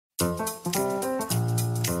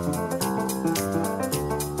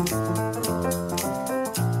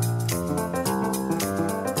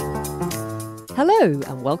Hello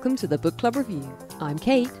and welcome to the Book Club Review. I'm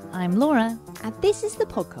Kate. I'm Laura. And this is the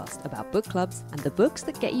podcast about book clubs and the books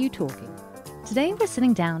that get you talking. Today we're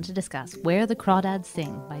sitting down to discuss Where the Crawdads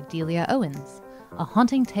Sing by Delia Owens, a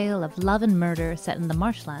haunting tale of love and murder set in the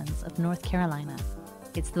marshlands of North Carolina.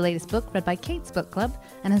 It's the latest book read by Kate's book club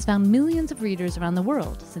and has found millions of readers around the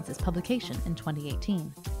world since its publication in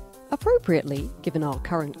 2018. Appropriately, given our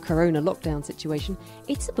current corona lockdown situation,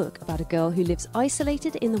 it's a book about a girl who lives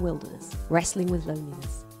isolated in the wilderness, wrestling with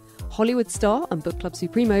loneliness. Hollywood star and book club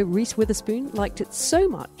supremo Reese Witherspoon liked it so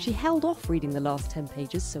much she held off reading the last 10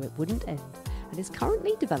 pages so it wouldn't end, and is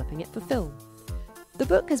currently developing it for film. The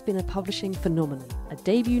book has been a publishing phenomenon, a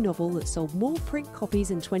debut novel that sold more print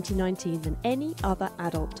copies in 2019 than any other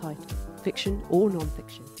adult title, fiction or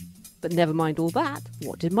non-fiction. But never mind all that,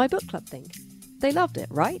 what did my book club think? They loved it,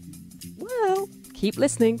 right? Well, keep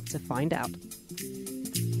listening to find out.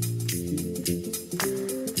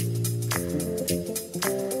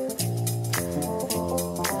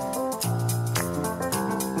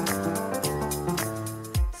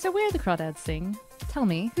 So Where the Crawdads Sing? Tell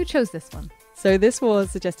me, who chose this one? So this was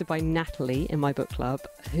suggested by Natalie in my book club,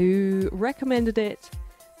 who recommended it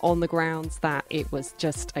on the grounds that it was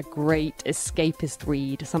just a great escapist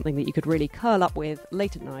read, something that you could really curl up with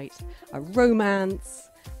late at night, a romance.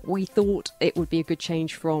 We thought it would be a good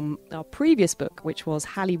change from our previous book, which was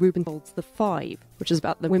Hallie Rubenhold's The Five, which is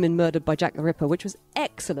about the women murdered by Jack the Ripper, which was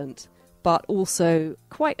excellent, but also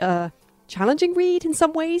quite a challenging read in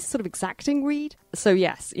some ways, sort of exacting read. So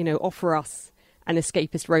yes, offer us an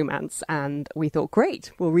escapist romance, and we thought,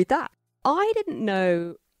 great, we'll read that. I didn't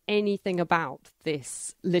know anything about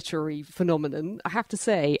this literary phenomenon, I have to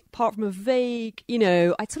say, apart from a vague,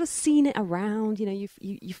 I'd sort of seen it around,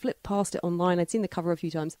 you flip past it online, I'd seen the cover a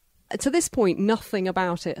few times. To this point, nothing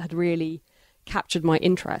about it had really captured my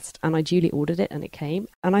interest, and I duly ordered it and it came,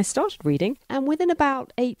 and I started reading, and within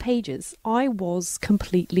about 8 pages, I was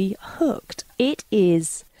completely hooked. It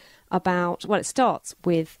is about, it starts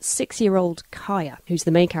with 6-year-old Kaya, who's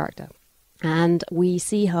the main character, and we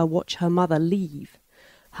see her watch her mother leave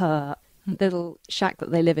her little shack that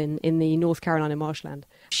they live in the North Carolina marshland.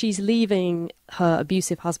 She's leaving her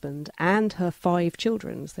abusive husband and her 5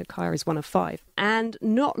 children, so Kaya is one of 5. And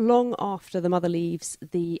not long after the mother leaves,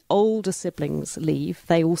 the older siblings leave.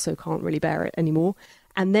 They also can't really bear it anymore.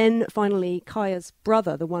 And then finally, Kaya's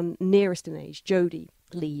brother, the one nearest in age, Jody,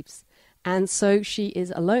 leaves. And so she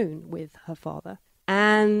is alone with her father.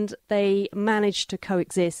 And they manage to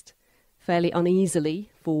coexist fairly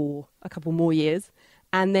uneasily for a couple more years.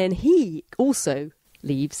 And then he also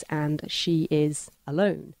leaves and she is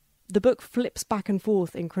alone. The book flips back and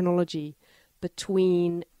forth in chronology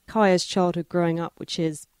between Kaya's childhood growing up, which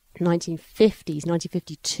is 1950s,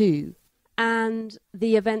 1952, and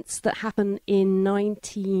the events that happen in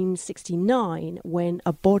 1969 when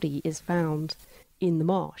a body is found in the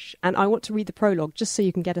marsh. And I want to read the prologue just so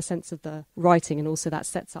you can get a sense of the writing, and also that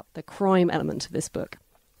sets up the crime element of this book.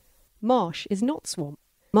 Marsh is not swamp.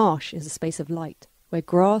 Marsh is a space of light, where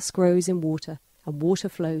grass grows in water and water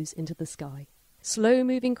flows into the sky.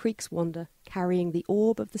 Slow-moving creeks wander, carrying the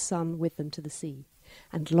orb of the sun with them to the sea,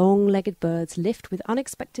 and long-legged birds lift with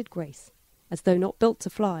unexpected grace, as though not built to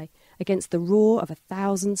fly, against the roar of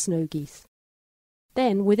 1,000 snow geese.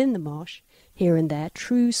 Then, within the marsh, here and there,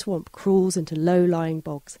 true swamp crawls into low-lying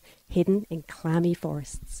bogs, hidden in clammy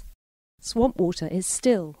forests. Swamp water is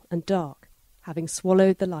still and dark, having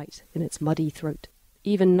swallowed the light in its muddy throat.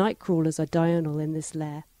 Even night crawlers are diurnal in this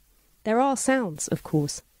lair. There are sounds, of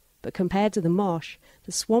course, but compared to the marsh,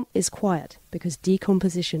 the swamp is quiet because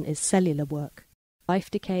decomposition is cellular work. Life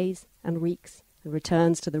decays and reeks and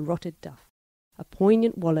returns to the rotted duff, a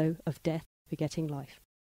poignant wallow of death begetting life.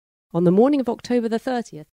 On the morning of October the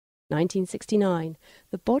 30th, 1969,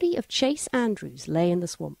 the body of Chase Andrews lay in the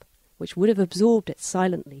swamp, which would have absorbed it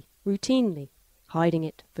silently, routinely, hiding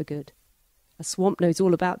it for good. A swamp knows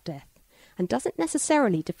all about death, and doesn't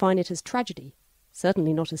necessarily define it as tragedy,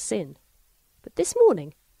 certainly not as sin. But this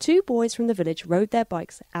morning, 2 boys from the village rode their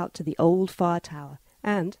bikes out to the old fire tower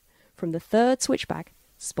and, from the 3rd switchback,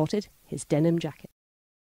 spotted his denim jacket.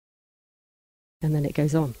 And then it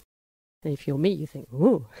goes on. And if you're me, you think,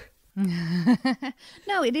 ooh.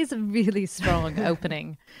 No, it is a really strong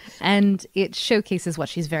opening. And it showcases what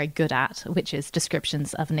she's very good at, which is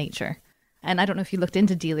descriptions of nature. And I don't know if you looked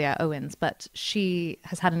into Delia Owens, but she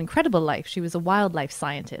has had an incredible life. She was a wildlife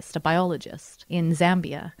scientist, a biologist in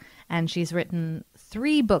Zambia. And she's written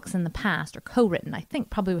 3 books in the past, or co-written, I think,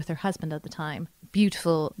 probably with her husband at the time.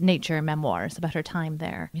 Beautiful nature memoirs about her time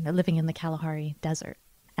there, living in the Kalahari Desert.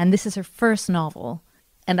 And this is her first novel.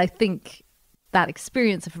 And I think that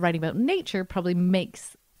experience of writing about nature probably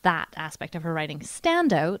makes that aspect of her writing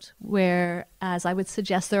stand out, whereas I would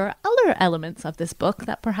suggest there are other elements of this book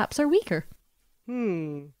that perhaps are weaker.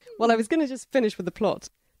 Well, I was going to just finish with the plot.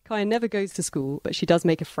 Kaya never goes to school, but she does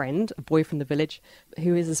make a friend, a boy from the village,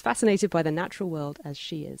 who is as fascinated by the natural world as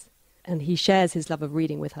she is. And he shares his love of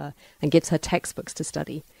reading with her and gives her textbooks to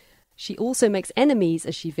study. She also makes enemies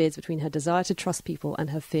as she veers between her desire to trust people and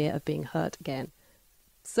her fear of being hurt again.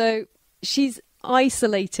 So she's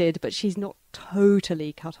isolated, but she's not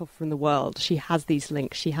totally cut off from the world. She has these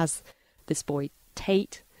links. She has this boy,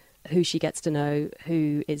 Tate, who she gets to know,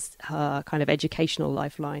 who is her kind of educational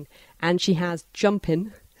lifeline. And she has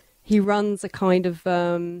Jumpin. He runs a kind of...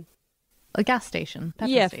 a gas station,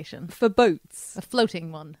 petrol station. For boats. A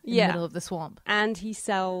floating one in the middle of the swamp. And he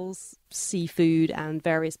sells seafood and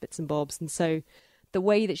various bits and bobs. And so the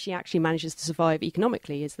way that she actually manages to survive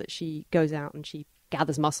economically is that she goes out and she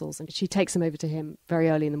gathers mussels and she takes them over to him very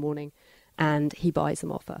early in the morning and he buys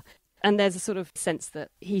them off her. And there's a sort of sense that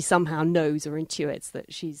he somehow knows or intuits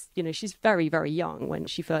that she's very, very young when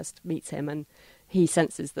she first meets him, and he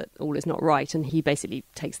senses that all is not right, and he basically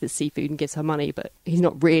takes this seafood and gives her money, but he's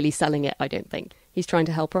not really selling it, I don't think. He's trying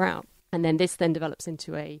to help her out. And then this then develops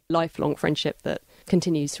into a lifelong friendship that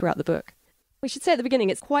continues throughout the book. We should say at the beginning,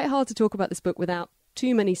 it's quite hard to talk about this book without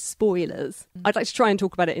too many spoilers. I'd like to try and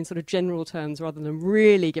talk about it in sort of general terms rather than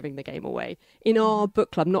really giving the game away. In our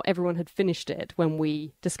book club, not everyone had finished it when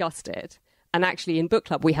we discussed it. And actually in book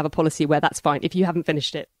club, we have a policy where that's fine. If you haven't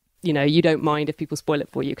finished it, you don't mind if people spoil it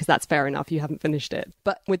for you because that's fair enough. You haven't finished it.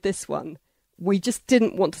 But with this one, we just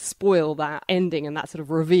didn't want to spoil that ending and that sort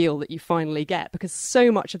of reveal that you finally get, because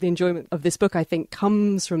so much of the enjoyment of this book, I think,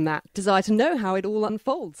 comes from that desire to know how it all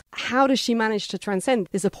unfolds. How does she manage to transcend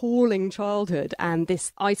this appalling childhood and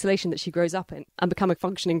this isolation that she grows up in and become a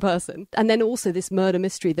functioning person? And then also this murder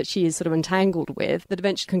mystery that she is sort of entangled with that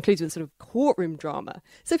eventually concludes with sort of courtroom drama.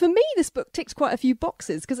 So for me, this book ticked quite a few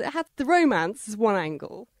boxes because it had the romance as one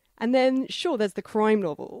angle. And then, sure, there's the crime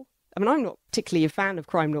novel. I mean, I'm not particularly a fan of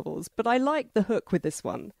crime novels, but I like the hook with this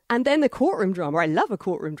one. And then the courtroom drama. I love a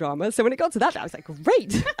courtroom drama. So when it got to that, I was like,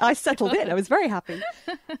 great. I settled in. I was very happy.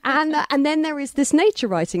 And then there is this nature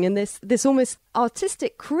writing and this almost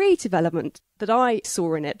artistic, creative element that I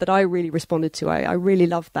saw in it that I really responded to. I really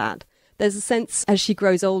loved that. There's a sense as she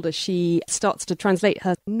grows older, she starts to translate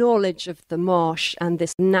her knowledge of the marsh and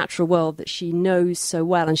this natural world that she knows so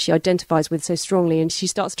well and she identifies with so strongly, and she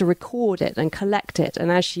starts to record it and collect it.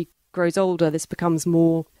 And as she grows older, this becomes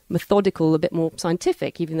more methodical, a bit more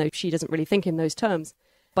scientific, even though she doesn't really think in those terms.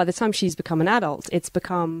 By the time she's become an adult, it's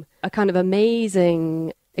become a kind of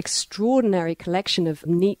amazing, extraordinary collection of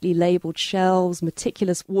neatly labelled shelves,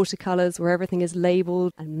 meticulous watercolours where everything is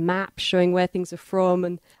labelled, and maps showing where things are from.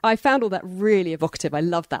 And I found all that really evocative. I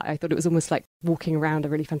loved that. I thought it was almost like walking around a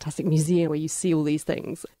really fantastic museum where you see all these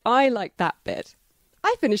things. I liked that bit.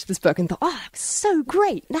 I finished this book and thought, that was so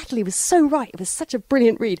great. Natalie was so right. It was such a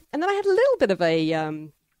brilliant read. And then I had a little bit of a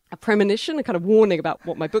premonition, a kind of warning about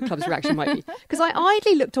what my book club's reaction might be. Because I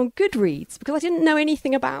idly looked on Goodreads because I didn't know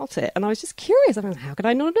anything about it. And I was just curious. I mean, how could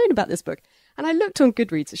I not have known about this book? And I looked on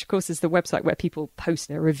Goodreads, which of course is the website where people post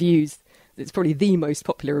their reviews. It's probably the most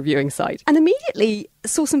popular reviewing site. And immediately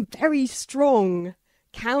saw some very strong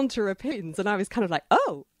counter opinions. And I was kind of like,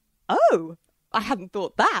 oh, I hadn't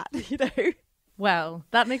thought that, Well,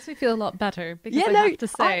 that makes me feel a lot better because I have to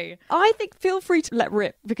say... I think feel free to let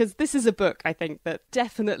rip, because this is a book, I think, that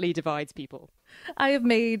definitely divides people. I have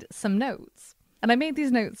made some notes, and I made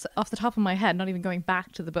these notes off the top of my head, not even going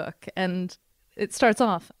back to the book. And it starts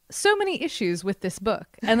off, so many issues with this book.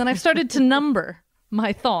 And then I've started to number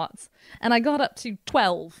my thoughts, and I got up to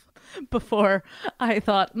 12 before I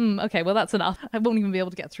thought, okay, well, that's enough. I won't even be able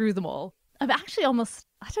to get through them all. I'm actually almost,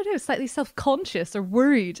 slightly self-conscious or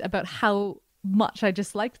worried about how much I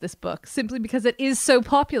disliked this book simply because it is so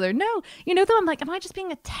popular. No, though, I'm like, am I just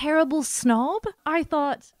being a terrible snob? I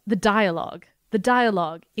thought the dialogue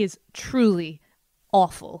is truly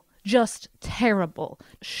awful, just terrible,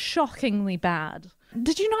 shockingly bad.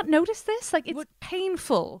 Did you not notice this? Like, it's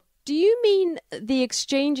painful. Do you mean the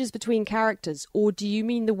exchanges between characters, or do you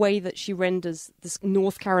mean the way that she renders this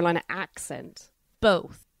North Carolina accent?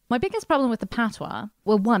 Both. My biggest problem with the patois,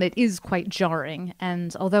 well, one, it is quite jarring.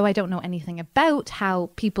 And although I don't know anything about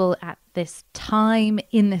how people at this time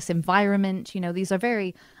in this environment, these are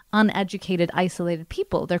very uneducated, isolated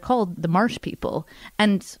people. They're called the marsh people.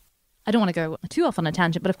 And I don't want to go too off on a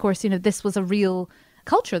tangent, but of course, this was a real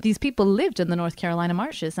culture. These people lived in the North Carolina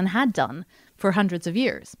marshes and had done for hundreds of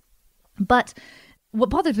years. But what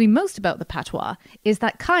bothers me most about the patois is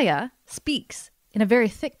that Kaya speaks in a very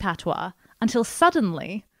thick patois until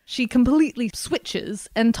suddenly she completely switches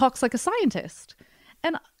and talks like a scientist.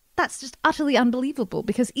 And that's just utterly unbelievable,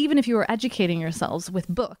 because even if you were educating yourselves with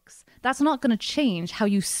books, that's not going to change how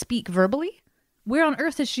you speak verbally. Where on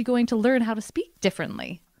earth is she going to learn how to speak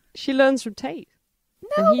differently? She learns from Tate.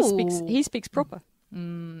 No. And he speaks proper.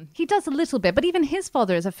 He does a little bit, but even his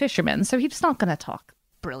father is a fisherman, so he's not going to talk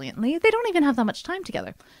brilliantly. They don't even have that much time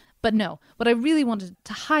together. But no, what I really wanted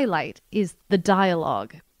to highlight is the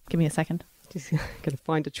dialogue. Give me a second. Just going to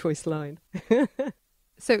find a choice line.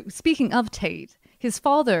 So speaking of Tate, his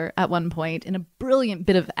father at one point, in a brilliant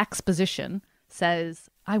bit of exposition, says,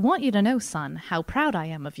 "I want you to know, son, how proud I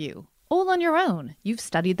am of you. All on your own. You've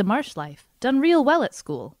studied the marsh life, done real well at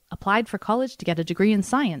school, applied for college to get a degree in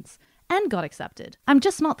science, and got accepted. I'm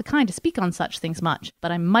just not the kind to speak on such things much,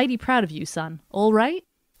 but I'm mighty proud of you, son. All right?"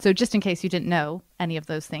 So just in case you didn't know any of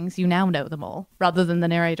those things, you now know them all. Rather than the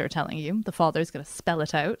narrator telling you, the father's going to spell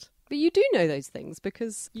it out. But you do know those things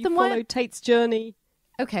because you Then followed Tate's journey.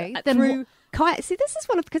 Okay, then then See, this is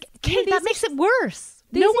one of... Kate, that makes it worse.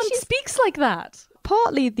 No one speaks like that.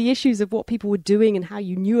 Partly the issues of what people were doing and how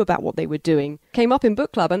you knew about what they were doing came up in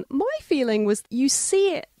book club. And my feeling was you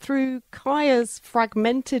see it through Kaya's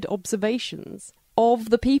fragmented observations of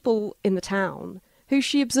the people in the town who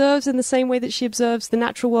she observes in the same way that she observes the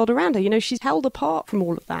natural world around her. You know, she's held apart from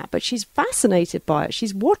all of that, but she's fascinated by it.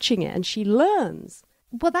 She's watching it and she learns.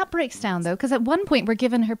 Well, that breaks down, though, because at one point we're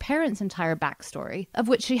given her parents' entire backstory, of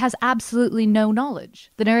which she has absolutely no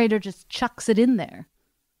knowledge. The narrator just chucks it in there.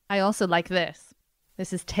 I also like this.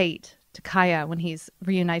 This is Tate to Kaya when he's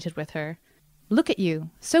reunited with her. "Look at you.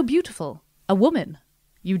 So beautiful. A woman.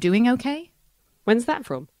 You doing okay?" When's that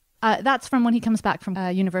from? That's from when he comes back from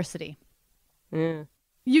university. Yeah.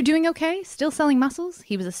 "You doing okay? Still selling mussels?"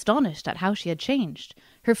 He was astonished at how she had changed.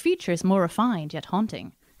 Her features more refined yet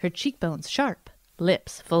haunting. Her cheekbones sharp.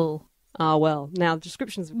 Lips full. Ah, well, now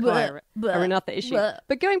descriptions of Kaya are another issue.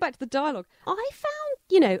 But going back to the dialogue, I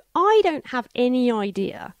found, I don't have any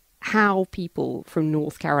idea how people from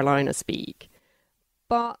North Carolina speak.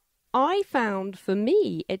 But I found, for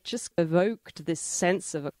me, it just evoked this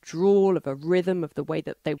sense of a drawl, of a rhythm, of the way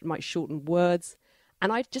that they might shorten words.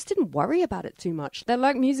 And I just didn't worry about it too much. They're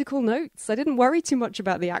like musical notes. I didn't worry too much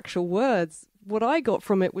about the actual words. What I got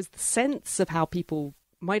from it was the sense of how people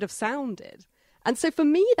might have sounded. And so for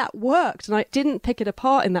me, that worked, and I didn't pick it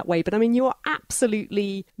apart in that way. But I mean, you are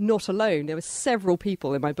absolutely not alone. There were several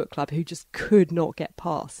people in my book club who just could not get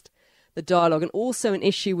past the dialogue, and also an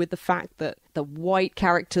issue with the fact that the white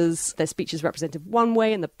characters, their speech is represented one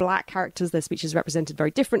way, and the black characters, their speech is represented very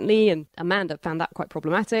differently. And Amanda found that quite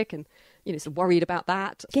problematic, and sort of worried about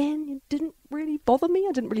that. Again, it didn't really bother me.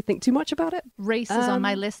 I didn't really think too much about it. Race is on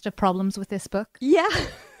my list of problems with this book. Yeah.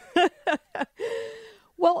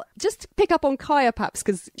 Well, just to pick up on Kaya, perhaps,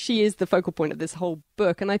 because she is the focal point of this whole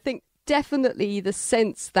book. And I think definitely the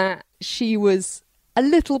sense that she was a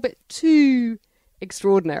little bit too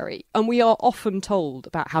extraordinary. And we are often told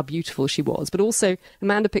about how beautiful she was. But also,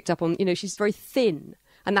 Amanda picked up on, she's very thin.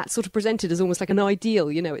 And that's sort of presented as almost like an ideal,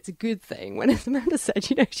 it's a good thing. When, as Amanda said,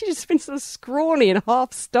 she's just been sort of scrawny and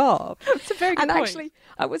half-starved. It's a very good point. And actually,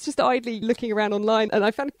 I was just idly looking around online, and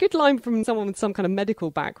I found a good line from someone with some kind of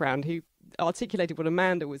medical background who articulated what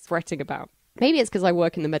Amanda was fretting about. Maybe it's because I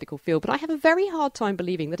work in the medical field, but I have a very hard time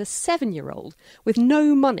believing that a 7-year-old with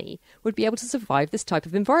no money would be able to survive this type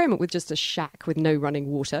of environment with just a shack with no running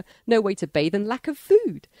water, no way to bathe, and lack of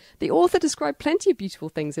food. The author described plenty of beautiful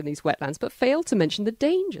things in these wetlands, but failed to mention the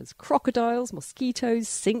dangers: crocodiles, mosquitoes,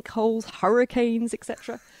 sinkholes, hurricanes,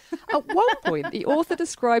 etc. At one point, the author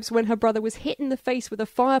describes when her brother was hit in the face with a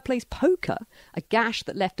fireplace poker, a gash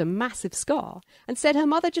that left a massive scar, and said her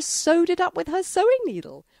mother just sewed it up with her sewing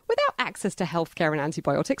needle. Without access to healthcare and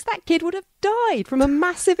antibiotics, that kid would have died from a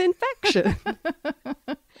massive infection.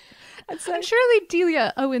 And surely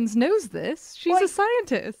Delia Owens knows this. She's a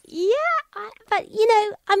scientist. Yeah, but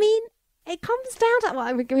it comes down to...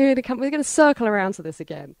 Well, we're going to circle around to this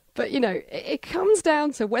again. But, it comes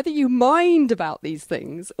down to whether you mind about these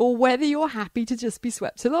things or whether you're happy to just be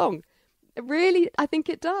swept along. Really, I think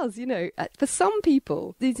it does. For some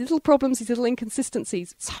people, these little problems, these little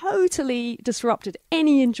inconsistencies totally disrupted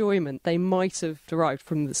any enjoyment they might have derived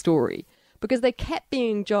from the story because they kept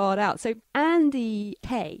being jarred out. So Andy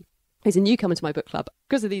Kay, who's a newcomer to my book club,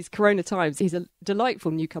 because of these corona times, he's a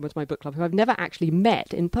delightful newcomer to my book club who I've never actually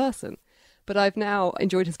met in person. But I've now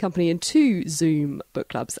enjoyed his company in 2 Zoom book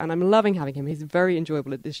clubs, and I'm loving having him. He's a very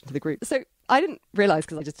enjoyable addition to the group. So I didn't realise,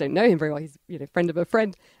 because I just don't know him very well, he's friend of a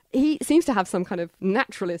friend. He seems to have some kind of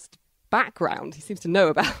naturalist background. He seems to know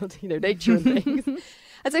about nature and things.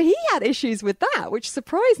 And so he had issues with that, which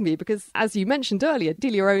surprised me because, as you mentioned earlier,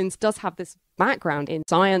 Delia Owens does have this background in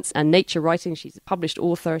science and nature writing. She's a published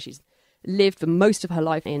author. She's lived for most of her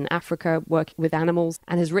life in Africa, working with animals,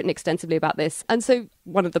 and has written extensively about this. And so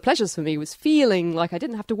one of the pleasures for me was feeling like I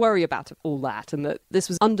didn't have to worry about all that, and that this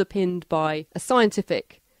was underpinned by a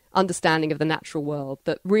scientific understanding of the natural world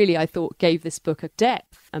that really, I thought, gave this book a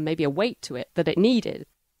depth and maybe a weight to it that it needed.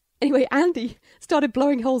 Anyway, Andy started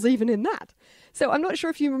blowing holes even in that. So I'm not sure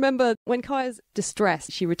if you remember when Kaya's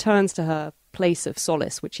distressed, she returns to her place of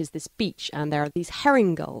solace, which is this beach, and there are these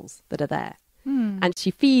herring gulls that are there. And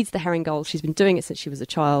she feeds the herring gulls. She's been doing it since she was a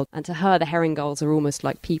child. And to her, the herring gulls are almost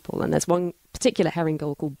like people. And there's one particular herring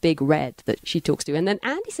gull called Big Red that she talks to. And then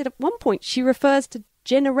Andy said at one point she refers to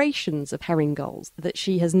generations of herring gulls that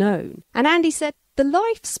she has known. And Andy said the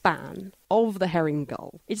lifespan of the herring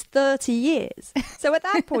gull is 30 years. So at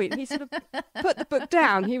that point, he sort of put the book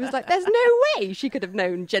down. He was like, there's no way she could have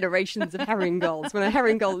known generations of herring gulls when a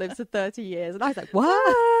herring gull lives for 30 years. And I was like,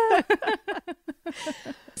 what?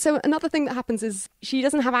 So another thing that happens is she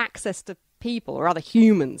doesn't have access to people or other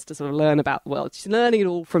humans to sort of learn about the world. She's learning it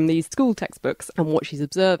all from these school textbooks and what she's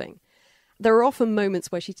observing. There are often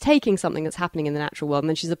moments where she's taking something that's happening in the natural world and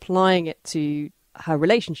then she's applying it to her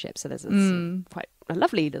relationship. So there's quite a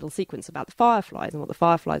lovely little sequence about the fireflies and what the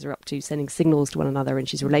fireflies are up to, sending signals to one another, and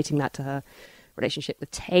she's relating that to her relationship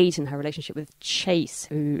with Tate and her relationship with Chase,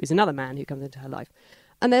 who is another man who comes into her life.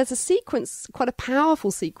 And there's a sequence, quite a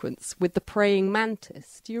powerful sequence, with the praying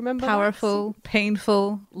mantis. Do you remember Powerful,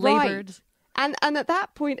 painful, laboured. Right. And at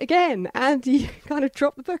that point, again, Andy kind of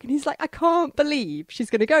dropped the book and he's like, I can't believe she's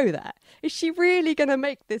going to go there. Is she really going to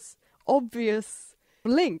make this obvious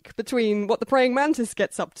link between what the praying mantis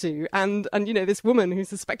gets up to and you know, this woman who's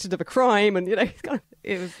suspected of a crime? And, you know, it's kind of...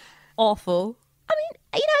 It was awful. I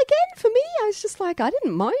mean, you know, again, for me, I was just like, I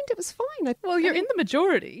didn't mind. It was fine. Well, you're in the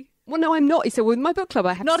majority. Well, no, I'm not. So with my book club,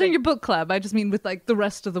 I have not to say, in your book club. I just mean with like the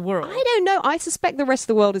rest of the world. I don't know. I suspect the rest of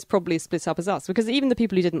the world is probably as split up as us, because even the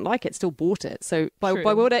people who didn't like it still bought it. So by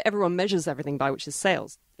what everyone measures everything by, which is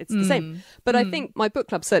sales, it's the same. But I think my book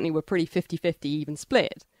club certainly were pretty 50-50 even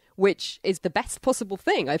split, which is the best possible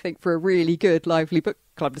thing, I think, for a really good, lively book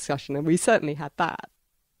club discussion. And we certainly had that.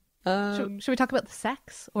 Should we talk about the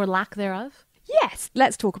sex or lack thereof? Yes,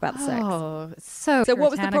 let's talk about the sex. Oh, so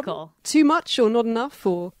what was the problem? Too much or not enough?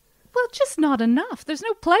 Or well, just not enough. There's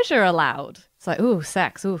no pleasure allowed. It's like, ooh,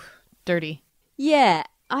 sex, ooh, dirty. Yeah,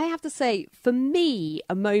 I have to say, for me,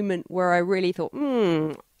 a moment where I really thought,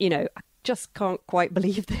 you know, I just can't quite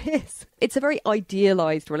believe this. It's a very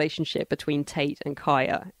idealised relationship between Tate and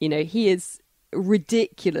Kaya. You know, he is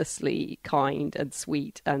ridiculously kind and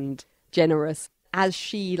sweet and generous, as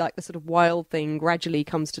she, like the sort of wild thing, gradually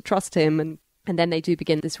comes to trust him, and then they do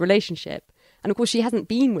begin this relationship. And of course, she hasn't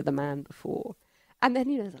been with a man before. And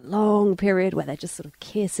then, you know, there's a long period where they're just sort of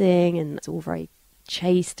kissing and it's all very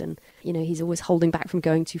chaste, and, you know, he's always holding back from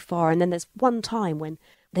going too far. And then there's one time when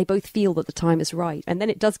they both feel that the time is right. And then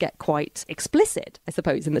it does get quite explicit, I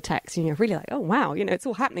suppose, in the text. You know, really like, oh, wow, you know, it's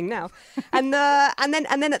all happening now. And then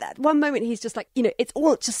at that one moment, he's just like, you know, it's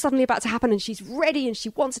all just suddenly about to happen and she's ready and she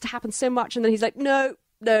wants it to happen so much. And then he's like, no,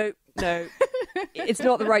 it's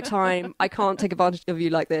not the right time. I can't take advantage of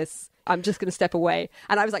you like this. I'm just going to step away.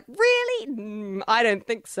 And I was like, really? I don't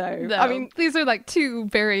think so. No, I mean, these are like two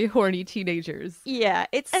very horny teenagers. Yeah,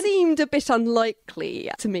 it seemed a bit unlikely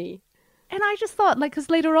to me. And I just thought, like, because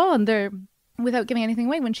later on, without giving anything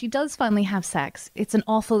away, when she does finally have sex, it's an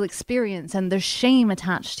awful experience and there's shame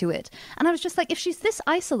attached to it. And I was just like, if she's this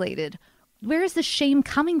isolated, where is the shame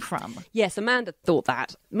coming from? Yes, Amanda thought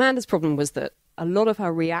that. Amanda's problem was that a lot of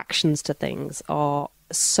her reactions to things are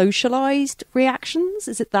socialized reactions.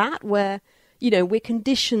 Is it that where, you know, we're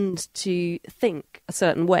conditioned to think a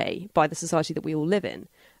certain way by the society that we all live in?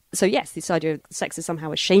 So yes, this idea of sex is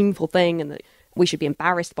somehow a shameful thing and that we should be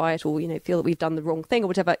embarrassed by it, or, you know, feel that we've done the wrong thing or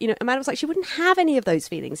whatever. You know, Amanda was like, she wouldn't have any of those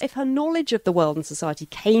feelings. If her knowledge of the world and society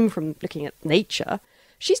came from looking at nature,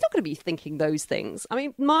 she's not going to be thinking those things. I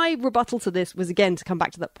mean, my rebuttal to this was, again, to come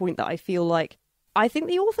back to that point that I feel like I think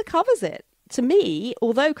the author covers it. To me,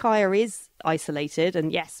 although Kaya is isolated,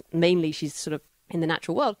 and yes, mainly she's sort of in the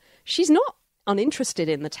natural world, she's not uninterested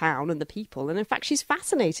in the town and the people. And in fact, she's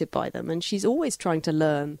fascinated by them, and she's always trying to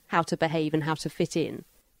learn how to behave and how to fit in.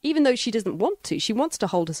 Even though she doesn't want to, she wants to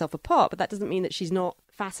hold herself apart, but that doesn't mean that she's not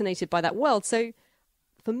fascinated by that world. So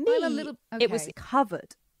for me, it was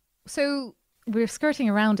covered. So we're skirting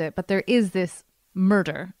around it, but there is this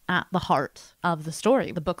murder at the heart of the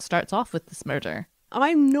story. The book starts off with this murder.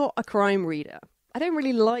 I'm not a crime reader. I don't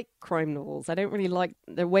really like crime novels. I don't really like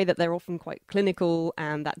the way that they're often quite clinical,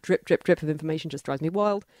 and that drip, drip, drip of information just drives me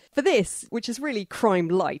wild. For this, which is really crime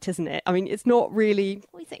light, isn't it? I mean, it's not really...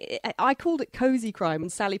 What do you think? I called it cozy crime,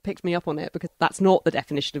 and Sally picked me up on it because that's not the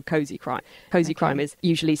definition of cozy crime. Cozy crime is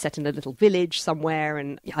usually set in a little village somewhere,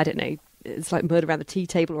 and I don't know, it's like murder around the tea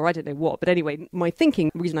table or I don't know what. But anyway, my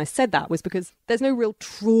thinking, the reason I said that was because there's no real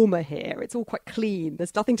trauma here. It's all quite clean.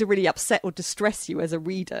 There's nothing to really upset or distress you as a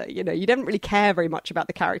reader. You know, you don't really care very much about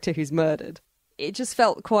the character who's murdered. It just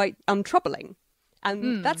felt quite untroubling.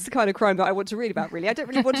 And that's the kind of crime that I want to read about, really. I don't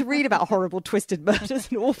really want to read about horrible, twisted murders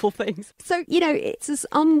and awful things. So, you know, it's as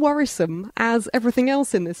unworrisome as everything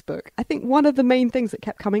else in this book. I think one of the main things that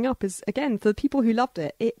kept coming up is, again, for the people who loved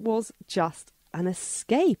it, it was just an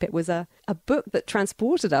escape. It was a book that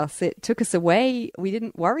transported us. It took us away. We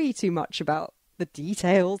didn't worry too much about the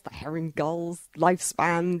details, the herring gull's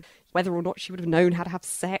lifespan, whether or not she would have known how to have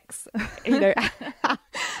sex, you know,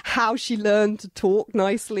 how she learned to talk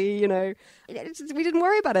nicely, you know. We didn't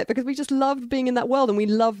worry about it because we just loved being in that world, and we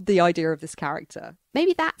loved the idea of this character.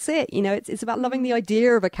 Maybe that's it, you know, it's about loving the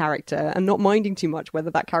idea of a character and not minding too much whether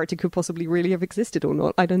that character could possibly really have existed or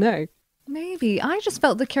not. I don't know. Maybe. I just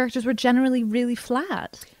felt the characters were generally really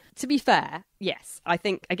flat. To be fair, yes. I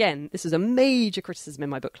think, again, this is a major criticism in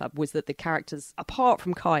my book club, was that the characters, apart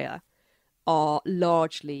from Kaya, are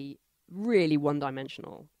largely really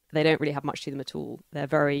one-dimensional. They don't really have much to them at all. They're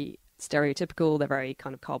very stereotypical. They're very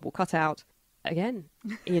kind of cardboard cutout. Again,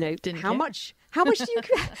 you know, how much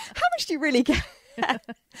do you really care?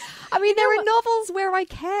 I mean, there are novels where I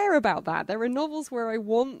care about that. There are novels where I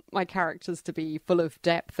want my characters to be full of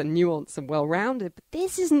depth and nuance and well-rounded. But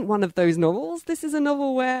this isn't one of those novels. This is a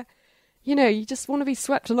novel where, you know, you just want to be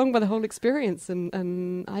swept along by the whole experience.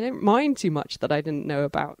 And I don't mind too much that I didn't know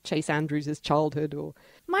about Chase Andrews' childhood. Or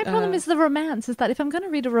my problem is the romance, is that if I'm going to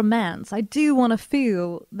read a romance, I do want to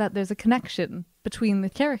feel that there's a connection between the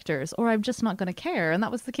characters, or I'm just not going to care. And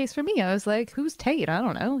that was the case for me. I was like, who's Tate? I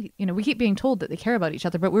don't know. You know, we keep being told that they care about each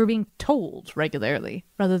other, but we're being told regularly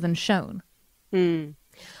rather than shown. I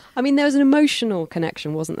mean, there was an emotional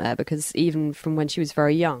connection, wasn't there? Because even from when she was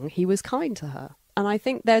very young, he was kind to her. And I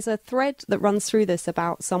think there's a thread that runs through this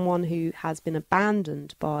about someone who has been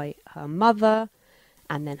abandoned by her mother,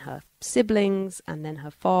 and then her siblings, and then her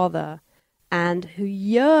father, and who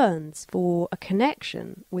yearns for a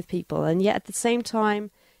connection with people, and yet at the same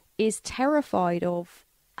time is terrified of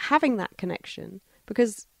having that connection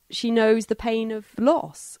because she knows the pain of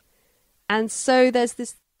loss. And so there's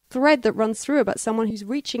this thread that runs through about someone who's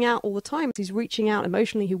reaching out all the time, who's reaching out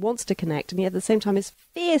emotionally, who wants to connect, and yet at the same time is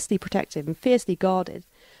fiercely protective and fiercely guarded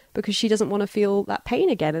because she doesn't want to feel that pain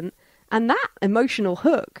again. And that emotional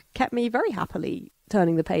hook kept me very happily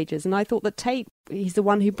turning the pages. And I thought that Tate, he's the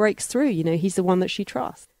one who breaks through, you know, he's the one that she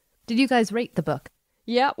trusts. Did you guys rate the book?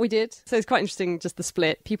 Yeah, we did. So it's quite interesting, just the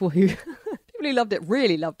split. People who loved it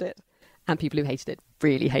really loved it, and people who hated it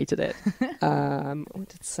really hated it. What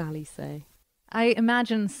did Sally say? I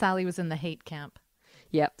imagine Sally was in the hate camp.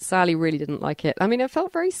 Yep, Sally really didn't like it. I mean, I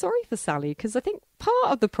felt very sorry for Sally because I think part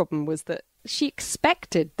of the problem was that she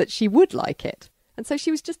expected that she would like it. And so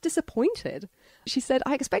she was just disappointed. She said,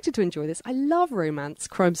 I expected to enjoy this. I love romance,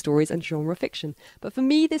 crime stories and genre fiction. But for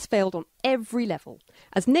me, this failed on every level.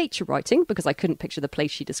 As nature writing, because I couldn't picture the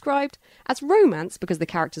place she described. As romance, because the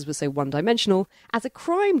characters were so one-dimensional. As a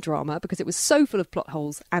crime drama, because it was so full of plot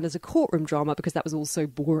holes. And as a courtroom drama, because that was all so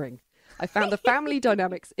boring. I found the family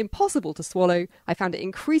dynamics impossible to swallow. I found it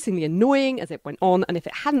increasingly annoying as it went on. And if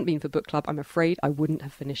it hadn't been for book club, I'm afraid I wouldn't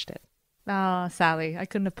have finished it. Ah, Sally, I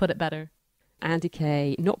couldn't have put it better. Andy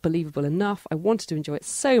Kay, not believable enough. I wanted to enjoy it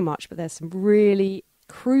so much, but there's some really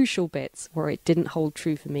crucial bits where it didn't hold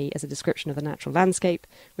true for me as a description of the natural landscape,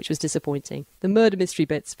 which was disappointing. The murder mystery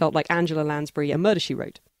bits felt like Angela Lansbury and Murder, She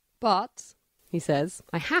Wrote. But, he says,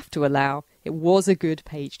 I have to allow it was a good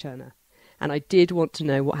page-turner. And I did want to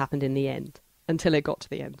know what happened in the end, until it got to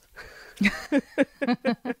the end.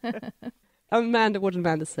 Amanda, what did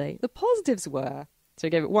Amanda say? The positives were, so I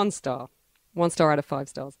gave it 1 star. 1 star out of 5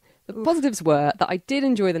 stars. The positives were that I did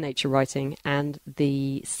enjoy the nature writing and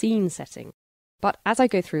the scene setting. But as I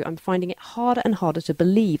go through, I'm finding it harder and harder to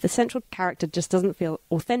believe the central character just doesn't feel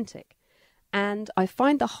authentic. And I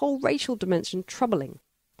find the whole racial dimension troubling.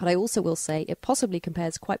 But I also will say it possibly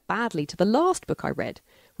compares quite badly to the last book I read,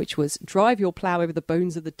 which was Drive Your Plough Over the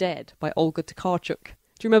Bones of the Dead by Olga Tokarczuk.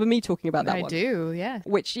 Do you remember me talking about that one? I do, yeah.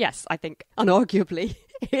 Which, yes, I think unarguably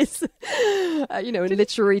is, in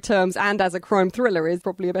literary terms and as a crime thriller is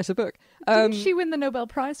probably a better book. Didn't she win the Nobel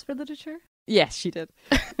Prize for Literature? Yes, she did.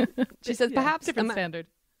 She says perhaps... Different standard.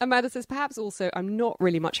 Amanda says, perhaps also I'm not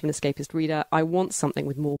really much of an escapist reader. I want something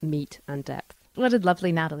with more meat and depth. What did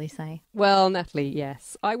lovely Natalie say? Well, Natalie,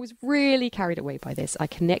 yes. I was really carried away by this. I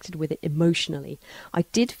connected with it emotionally. I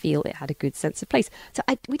did feel it had a good sense of place. So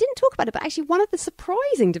we didn't talk about it, but actually one of the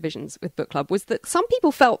surprising divisions with book club was that some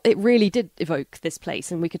people felt it really did evoke this place,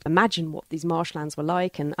 and we could imagine what these marshlands were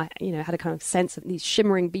like, and I, had a kind of sense of these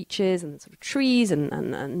shimmering beaches and sort of trees, and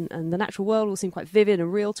the natural world all seemed quite vivid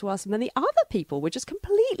and real to us. And then the other people were just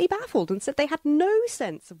completely baffled and said they had no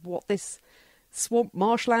sense of what this swamp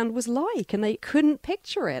marshland was like, and they couldn't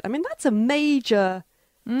picture it. I mean, that's a major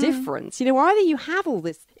difference. Either you have all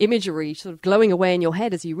this imagery sort of glowing away in your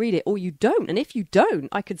head as you read it, or you don't. And if you don't,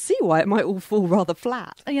 I could see why it might all fall rather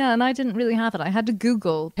flat. Yeah, and I didn't really have it. I had to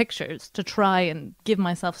Google pictures to try and give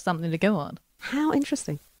myself something to go on. How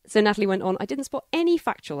interesting. So Natalie went on, I didn't spot any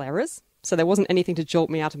factual errors, so there wasn't anything to jolt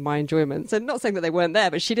me out of my enjoyment. So not saying that they weren't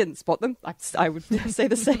there, but she didn't spot them. I would say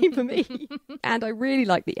the same for me. And I really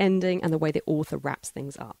like the ending and the way the author wraps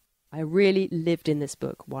things up. I really lived in this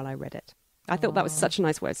book while I read it. I thought that was such a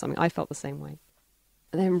nice way of something. I felt the same way.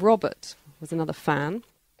 And then Robert was another fan.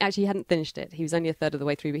 Actually, he hadn't finished it. He was only a third of the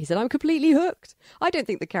way through, but he said, I'm completely hooked. I don't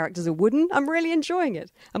think the characters are wooden. I'm really enjoying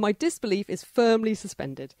it. And my disbelief is firmly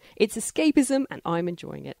suspended. It's escapism and I'm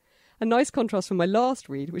enjoying it. A nice contrast from my last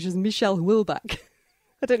read, which is Michel Houellebecq.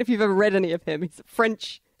 I don't know if you've ever read any of him. He's a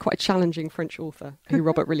quite a challenging French author who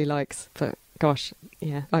Robert really likes. But gosh,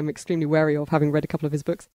 yeah, I'm extremely wary of, having read a couple of his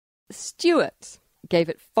books. Stuart gave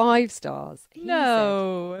it 5 stars. He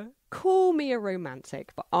said, call me a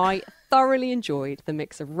romantic, but I thoroughly enjoyed the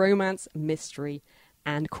mix of romance, mystery,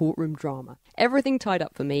 and courtroom drama. Everything tied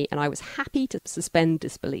up for me, and I was happy to suspend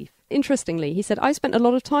disbelief. Interestingly, he said, I spent a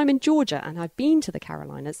lot of time in Georgia, and I've been to the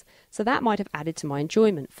Carolinas, so that might have added to my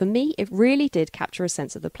enjoyment. For me, it really did capture a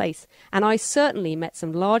sense of the place, and I certainly met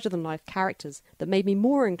some larger-than-life characters that made me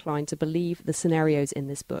more inclined to believe the scenarios in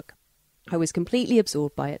this book. I was completely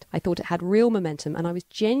absorbed by it. I thought it had real momentum, and I was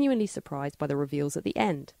genuinely surprised by the reveals at the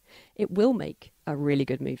end. It will make a really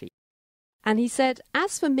good movie. And he said,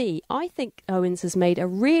 as for me, I think Owens has made a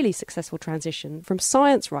really successful transition from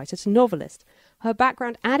science writer to novelist. Her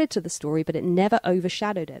background added to the story, but it never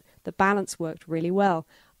overshadowed it. The balance worked really well.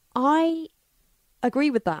 I agree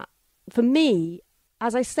with that. For me,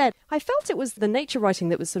 as I said, I felt it was the nature writing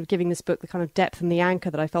that was sort of giving this book the kind of depth and the anchor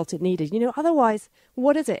that I felt it needed. Otherwise,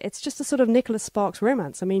 what is it? It's just a sort of Nicholas Sparks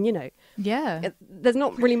romance. I mean, Yeah. There's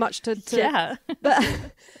not really much to Yeah.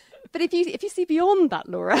 But if you see beyond that,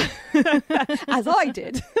 Laura, as I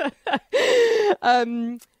did,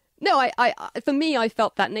 for me, I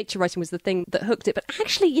felt that nature writing was the thing that hooked it. But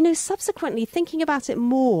actually, subsequently thinking about it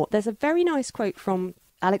more, there's a very nice quote from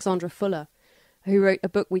Alexandra Fuller, who wrote a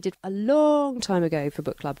book we did a long time ago for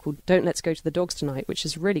book club called Don't Let's Go to the Dogs Tonight, which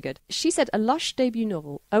is really good. She said, a lush debut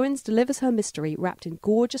novel, Owens delivers her mystery wrapped in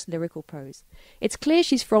gorgeous lyrical prose. It's clear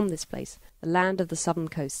she's from this place, the land of the southern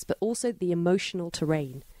coasts, but also the emotional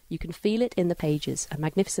terrain. You can feel it in the pages, a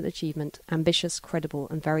magnificent achievement, ambitious, credible,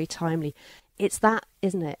 and very timely. It's that,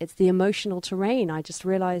 isn't it? It's the emotional terrain. I just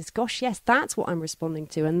realised, gosh, yes, that's what I'm responding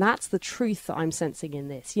to, and that's the truth that I'm sensing in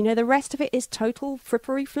this. The rest of it is total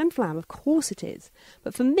frippery flim-flam. Of course it is.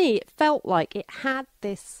 But for me, it felt like it had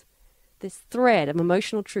this thread of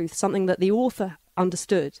emotional truth, something that the author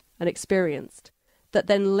understood and experienced, that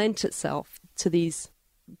then lent itself to these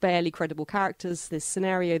barely credible characters, this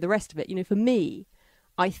scenario, the rest of it. For me,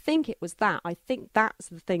 I think it was that. I think that's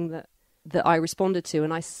the thing that I responded to,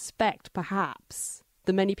 and I suspect perhaps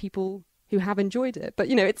the many people who have enjoyed it. But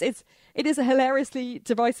it is a hilariously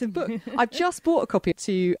divisive book. I've just bought a copy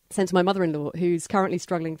to send to my mother-in-law, who's currently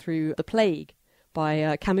struggling through The Plague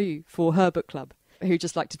by Camus for her book club, who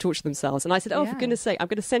just like to torture themselves. And I said, for goodness sake, I'm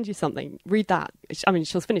going to send you something. Read that. I mean,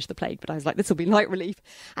 she'll finish The Plague, but I was like, this will be light relief.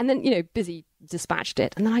 And then, busy dispatched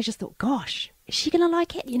it. And then I just thought, gosh, is she going to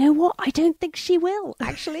like it? You know what? I don't think she will,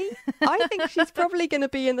 actually. I think she's probably going to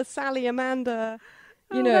be in the Sally, Amanda,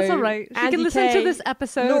 that's all right. She Andy can listen Kay, to this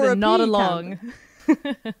episode Laura and nod P. along.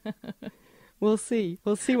 We'll see.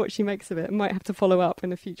 We'll see what she makes of it. I might have to follow up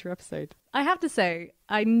in a future episode. I have to say,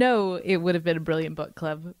 I know it would have been a brilliant book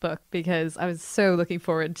club book because I was so looking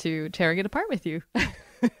forward to tearing it apart with you.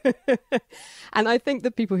 And I think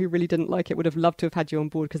the people who really didn't like it would have loved to have had you on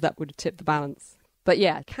board, because that would have tipped the balance. But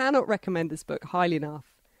yeah, cannot recommend this book highly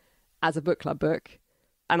enough as a book club book.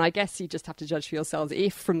 And I guess you just have to judge for yourselves.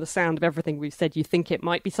 If from the sound of everything we've said, you think it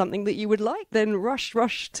might be something that you would like, then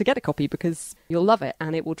rush to get a copy, because you'll love it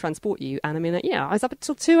and it will transport you. And I mean, I was up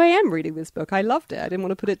until 2 a.m. reading this book. I loved it. I didn't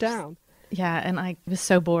want to put it down. Yeah, and I was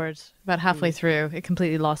so bored. About halfway through, it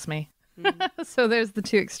completely lost me. So there's the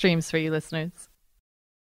two extremes for you listeners.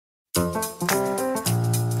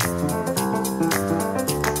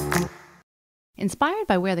 Inspired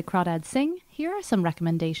by Where the Crawdads Sing, here are some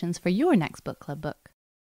recommendations for your next book club book.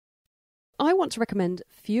 I want to recommend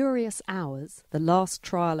Furious Hours, The Last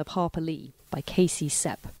Trial of Harper Lee by Casey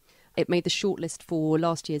Sepp. It made the shortlist for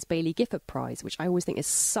last year's Baillie Gifford Prize, which I always think is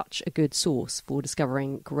such a good source for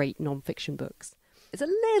discovering great non-fiction books. It's a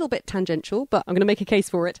little bit tangential, but I'm going to make a case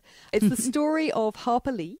for it. It's the story of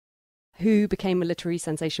Harper Lee, who became a literary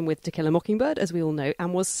sensation with To Kill a Mockingbird, as we all know,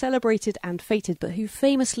 and was celebrated and feted, but who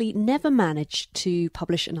famously never managed to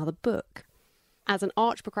publish another book. As an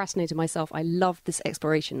arch procrastinator myself, I loved this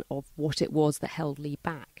exploration of what it was that held Lee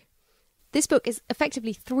back. This book is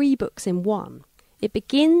effectively 3 books in one. It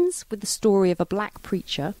begins with the story of a black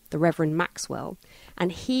preacher, the Reverend Maxwell,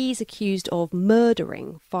 and he's accused of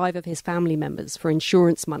murdering 5 of his family members for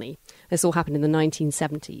insurance money. This all happened in the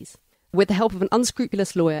 1970s. With the help of an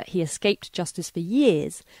unscrupulous lawyer, he escaped justice for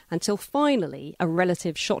years until finally a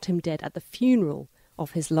relative shot him dead at the funeral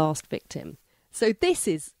of his last victim. So this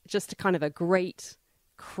is just a kind of a great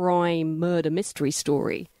crime murder mystery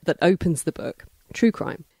story that opens the book, true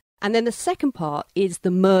crime. And then the second part is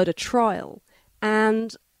the murder trial.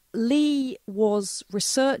 And Lee was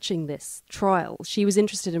researching this trial. She was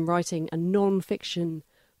interested in writing a non-fiction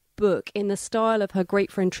book in the style of her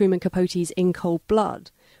great friend Truman Capote's In Cold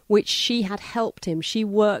Blood, which she had helped him. She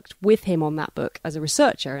worked with him on that book as a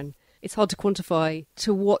researcher, and it's hard to quantify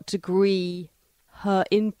to what degree her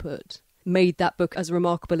input made that book as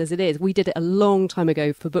remarkable as it is. We did it a long time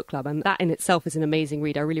ago for book club, and that in itself is an amazing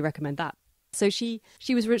read. I really recommend that. So she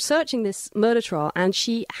was researching this murder trial, and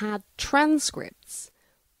she had transcripts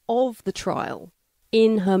of the trial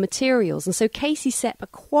in her materials. And so Casey Sepp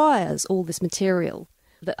acquires all this material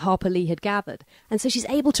that Harper Lee had gathered. And so she's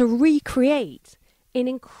able to recreate in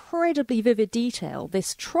incredibly vivid detail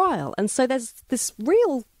this trial. And so there's this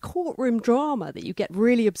real courtroom drama that you get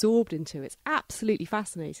really absorbed into. It's absolutely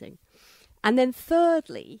fascinating. And then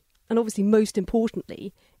thirdly, and obviously most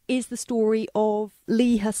importantly, is the story of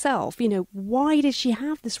Lee herself. You know, why did she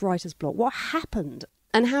have this writer's block? What happened?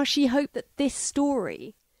 And how she hoped that this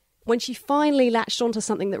story, when she finally latched onto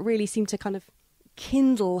something that really seemed to kind of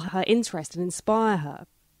kindle her interest and inspire her,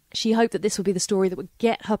 she hoped that this would be the story that would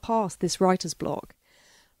get her past this writer's block.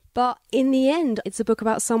 But in the end, it's a book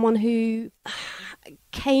about someone who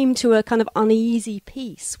came to a kind of uneasy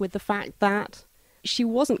peace with the fact that she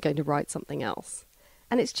wasn't going to write something else.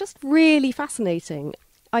 And it's just really fascinating.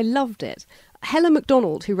 I loved it. Helen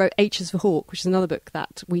Macdonald, who wrote H is for Hawk, which is another book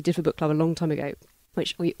that we did for book club a long time ago,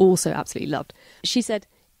 which we also absolutely loved. She said,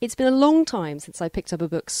 "It's been a long time since I picked up a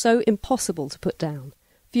book so impossible to put down.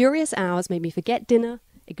 Furious Hours made me forget dinner,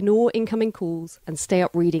 ignore incoming calls, and stay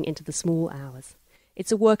up reading into the small hours.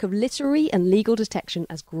 It's a work of literary and legal detection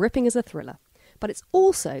as gripping as a thriller, but it's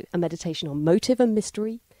also a meditation on motive and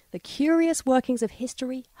mystery, the curious workings of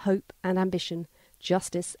history, hope and ambition,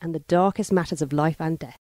 justice and the darkest matters of life and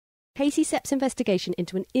death. Casey Sepp's investigation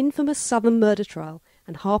into an infamous Southern murder trial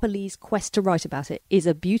and Harper Lee's quest to write about it is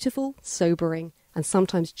a beautiful, sobering and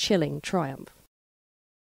sometimes chilling triumph."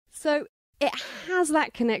 So it has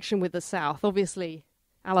that connection with the South. Obviously,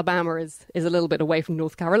 Alabama is a little bit away from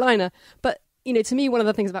North Carolina, but you know, to me, one of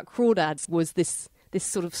the things about Crawdads was this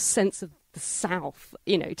sort of sense of the South,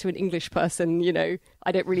 you know, to an English person, you know,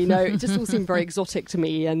 I don't really know. It just all seemed very exotic to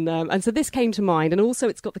me. And so this came to mind. And also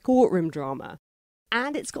it's got the courtroom drama.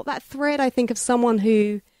 And it's got that thread, I think, of someone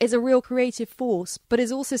who is a real creative force, but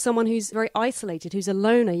is also someone who's very isolated, who's a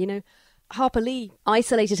loner. You know, Harper Lee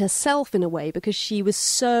isolated herself in a way because she was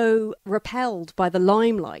so repelled by the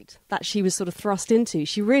limelight that she was sort of thrust into.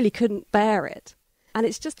 She really couldn't bear it. And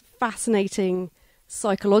it's just a fascinating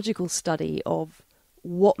psychological study of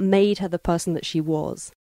what made her the person that she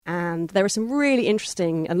was. And there are some really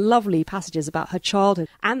interesting and lovely passages about her childhood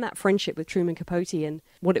and that friendship with Truman Capote and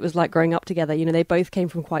what it was like growing up together. You know, they both came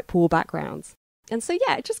from quite poor backgrounds. And so,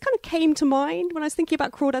 yeah, it just kind of came to mind when I was thinking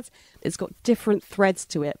about Crawdads. It's got different threads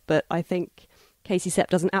to it, but I think Casey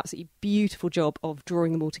Sepp does an absolutely beautiful job of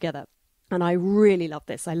drawing them all together. And I really love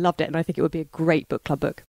this. I loved it, and I think it would be a great book club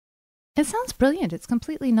book. It sounds brilliant. It's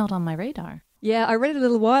completely not on my radar. Yeah, I read it a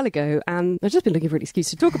little while ago, and I've just been looking for an excuse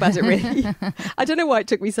to talk about it, really. I don't know why it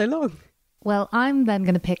took me so long. Well, I'm then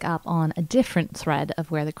going to pick up on a different thread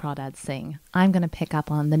of Where the Crawdads Sing. I'm going to pick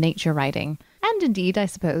up on the nature writing, and indeed, I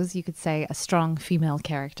suppose you could say a strong female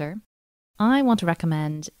character. I want to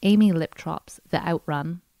recommend Amy Liptrot's The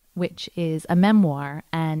Outrun, which is a memoir,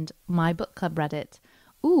 and my book club read it,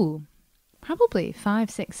 probably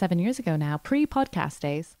 5, 6, 7 years ago now, pre-podcast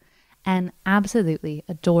days, and absolutely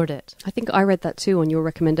adored it. I think I read that too on your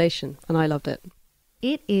recommendation, and I loved it.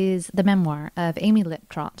 It is the memoir of Amy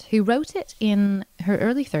Liptrot, who wrote it in her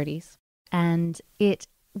early 30s, and it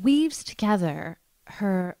weaves together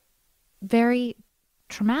her very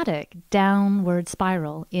traumatic downward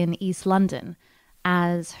spiral in East London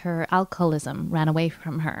as her alcoholism ran away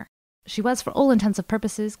from her. She was, for all intents and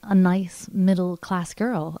purposes, a nice middle-class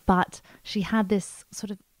girl, but she had this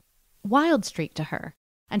sort of wild streak to her.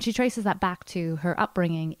 And she traces that back to her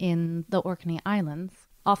upbringing in the Orkney Islands,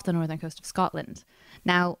 off the northern coast of Scotland.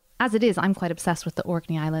 Now, as it is, I'm quite obsessed with the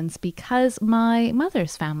Orkney Islands because my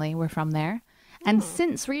mother's family were from there. And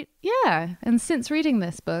since reading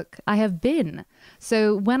this book, I have been.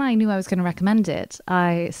 So when I knew I was going to recommend it,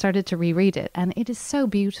 I started to reread it, and it is so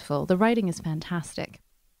beautiful. The writing is fantastic.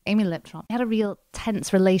 Amy Liptrot had a real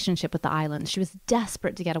tense relationship with the islands. She was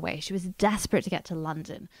desperate to get away. She was desperate to get to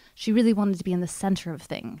London. She really wanted to be in the centre of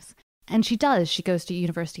things. And she does. She goes to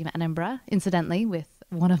University of Edinburgh, incidentally, with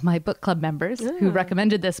one of my book club members who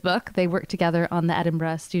recommended this book. They worked together on the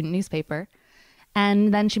Edinburgh student newspaper.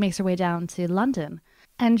 And then she makes her way down to London.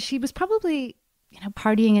 And she was probably,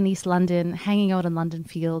 partying in East London, hanging out in London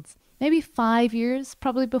fields, maybe 5 years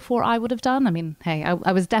probably before I would have done. I mean, hey,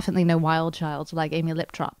 I was definitely no wild child like Amy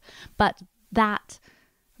Liptrot. But that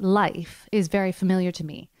life is very familiar to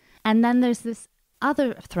me. And then there's this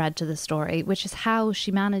other thread to the story, which is how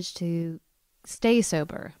she managed to stay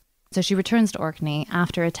sober. So she returns to Orkney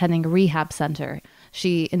after attending a rehab centre.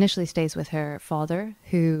 She initially stays with her father,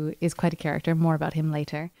 who is quite a character, more about him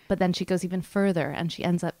later. But then she goes even further and she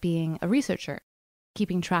ends up being a researcher,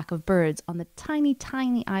 keeping track of birds on the tiny,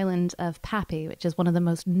 tiny island of Pappy, which is one of the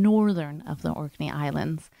most northern of the Orkney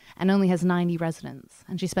Islands, and only has 90 residents.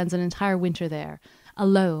 And she spends an entire winter there,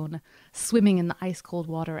 alone, swimming in the ice-cold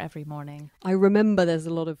water every morning. I remember there's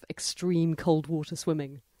a lot of extreme cold water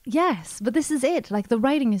swimming. Yes, but this is it. Like, the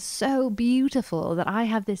writing is so beautiful that I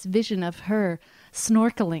have this vision of her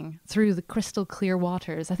snorkeling through the crystal clear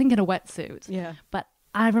waters, I think in a wetsuit. Yeah. But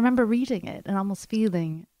I remember reading it and almost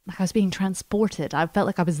feeling like I was being transported. I felt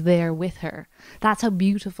like I was there with her. That's how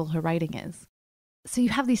beautiful her writing is. So you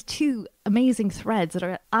have these two amazing threads that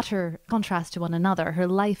are utter contrast to one another. Her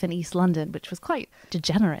life in East London, which was quite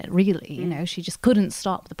degenerate, really. She just couldn't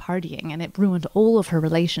stop the partying and it ruined all of her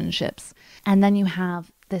relationships. And then you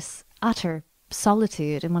have this utter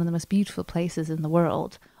solitude in one of the most beautiful places in the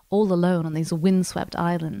world, all alone on these windswept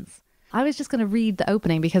islands. I was just going to read the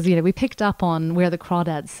opening because, we picked up on Where the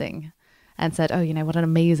Crawdads Sing and said, oh, what an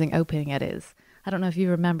amazing opening it is. I don't know if you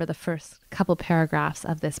remember the first couple paragraphs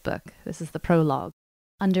of this book. This is the prologue.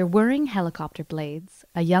 Under whirring helicopter blades,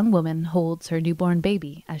 a young woman holds her newborn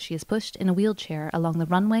baby as she is pushed in a wheelchair along the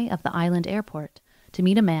runway of the island airport to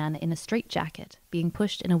meet a man in a straitjacket being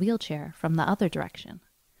pushed in a wheelchair from the other direction.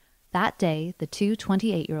 That day, the two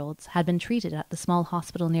 28-year-olds had been treated at the small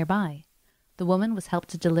hospital nearby. The woman was helped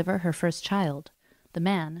to deliver her first child. The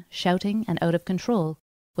man, shouting and out of control,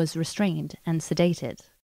 was restrained and sedated.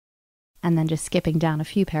 And then just skipping down a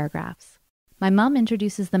few paragraphs. My mum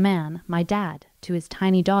introduces the man, my dad, to his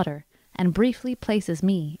tiny daughter and briefly places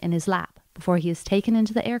me in his lap before he is taken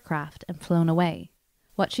into the aircraft and flown away.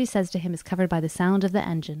 What she says to him is covered by the sound of the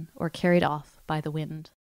engine or carried off by the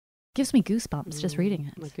wind. Gives me goosebumps just reading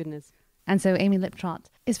it. My goodness. And so Amy Liptrot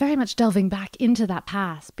is very much delving back into that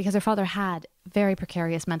past because her father had very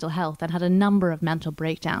precarious mental health and had a number of mental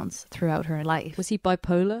breakdowns throughout her life. Was he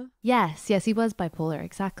bipolar? Yes, he was bipolar,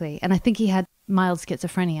 exactly. And I think he had mild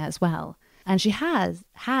schizophrenia as well. And she had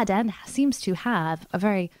and seems to have a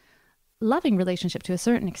very loving relationship to a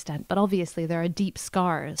certain extent, but obviously there are deep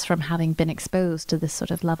scars from having been exposed to this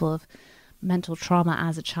sort of level of mental trauma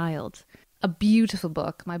as a child. A beautiful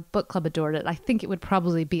book. My book club adored it. I think it would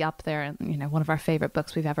probably be up there in, one of our favorite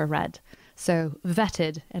books we've ever read. So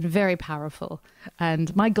vetted and very powerful.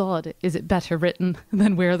 And my God, is it better written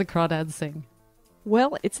than Where the Crawdads Sing?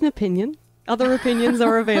 Well, it's an opinion. Other opinions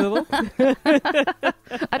are available.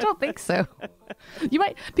 I don't think so.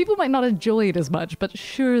 People might not enjoy it as much, but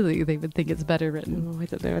surely they would think it's better written. Oh, I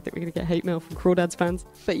don't know. I think we're going to get hate mail from Crawdads fans.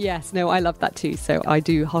 But yes, no, I love that too. So I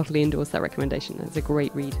do heartily endorse that recommendation. It's a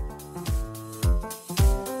great read.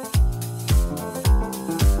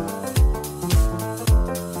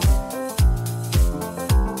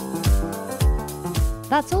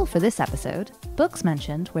 That's all for this episode. Books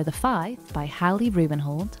mentioned were The Five by Hallie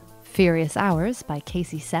Rubenhold, Furious Hours by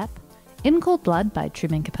Casey Sepp, In Cold Blood by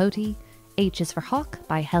Truman Capote, H is for Hawk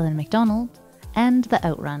by Helen Macdonald, and The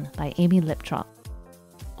Outrun by Amy Liptrot.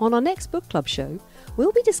 On our next book club show,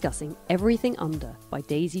 we'll be discussing Everything Under by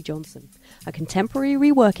Daisy Johnson, a contemporary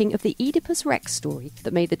reworking of the Oedipus Rex story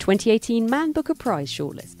that made the 2018 Man Booker Prize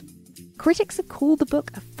shortlist. Critics have called the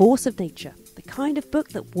book a force of nature, the kind of book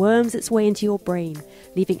that worms its way into your brain,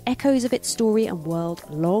 leaving echoes of its story and world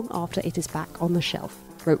long after it is back on the shelf,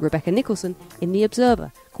 wrote Rebecca Nicholson in The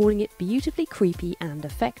Observer, calling it beautifully creepy and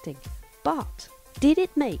affecting. But did it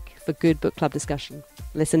make for good book club discussion?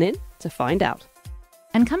 Listen in to find out.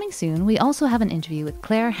 And coming soon, we also have an interview with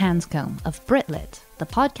Claire Hanscombe of Britlit, the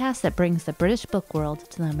podcast that brings the British book world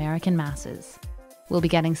to the American masses. We'll be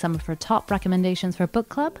getting some of her top recommendations for book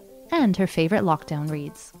club and her favourite lockdown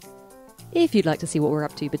reads. If you'd like to see what we're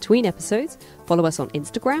up to between episodes, follow us on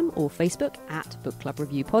Instagram or Facebook at Book Club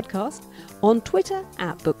Review Podcast, on Twitter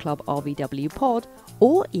at Book Club RVW Pod,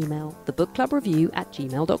 or email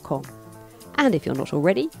thebookclubreview@gmail.com. And if you're not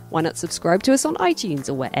already, why not subscribe to us on iTunes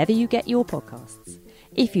or wherever you get your podcasts.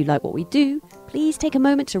 If you like what we do, please take a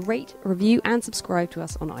moment to rate, review and subscribe to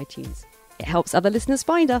us on iTunes. It helps other listeners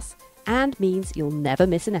find us and means you'll never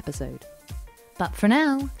miss an episode. But for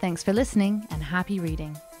now, thanks for listening and happy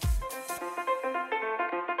reading.